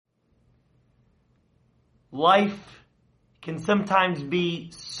Life can sometimes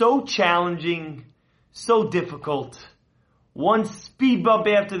be so challenging, so difficult. One speed bump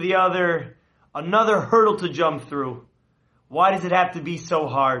after the other, another hurdle to jump through. Why does it have to be so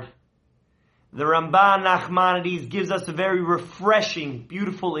hard? The Ramban Nachmanides gives us a very refreshing,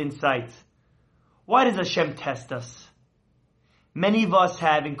 beautiful insight. Why does Hashem test us? Many of us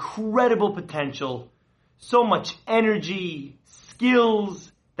have incredible potential, so much energy,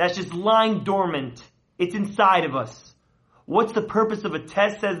 skills, that's just lying dormant. It's inside of us. What's the purpose of a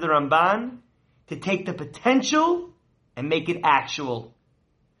test, says the Ramban? To take the potential and make it actual.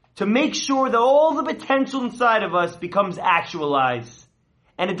 To make sure that all the potential inside of us becomes actualized.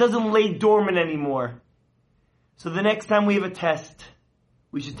 And it doesn't lay dormant anymore. So the next time we have a test,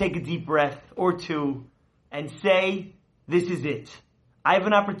 we should take a deep breath or two and say, this is it. I have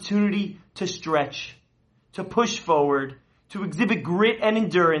an opportunity to stretch, to push forward, to exhibit grit and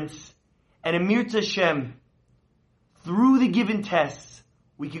endurance. And Amir Hashem, through the given tests,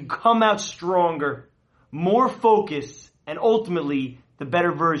 we can come out stronger, more focused, and ultimately the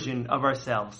better version of ourselves.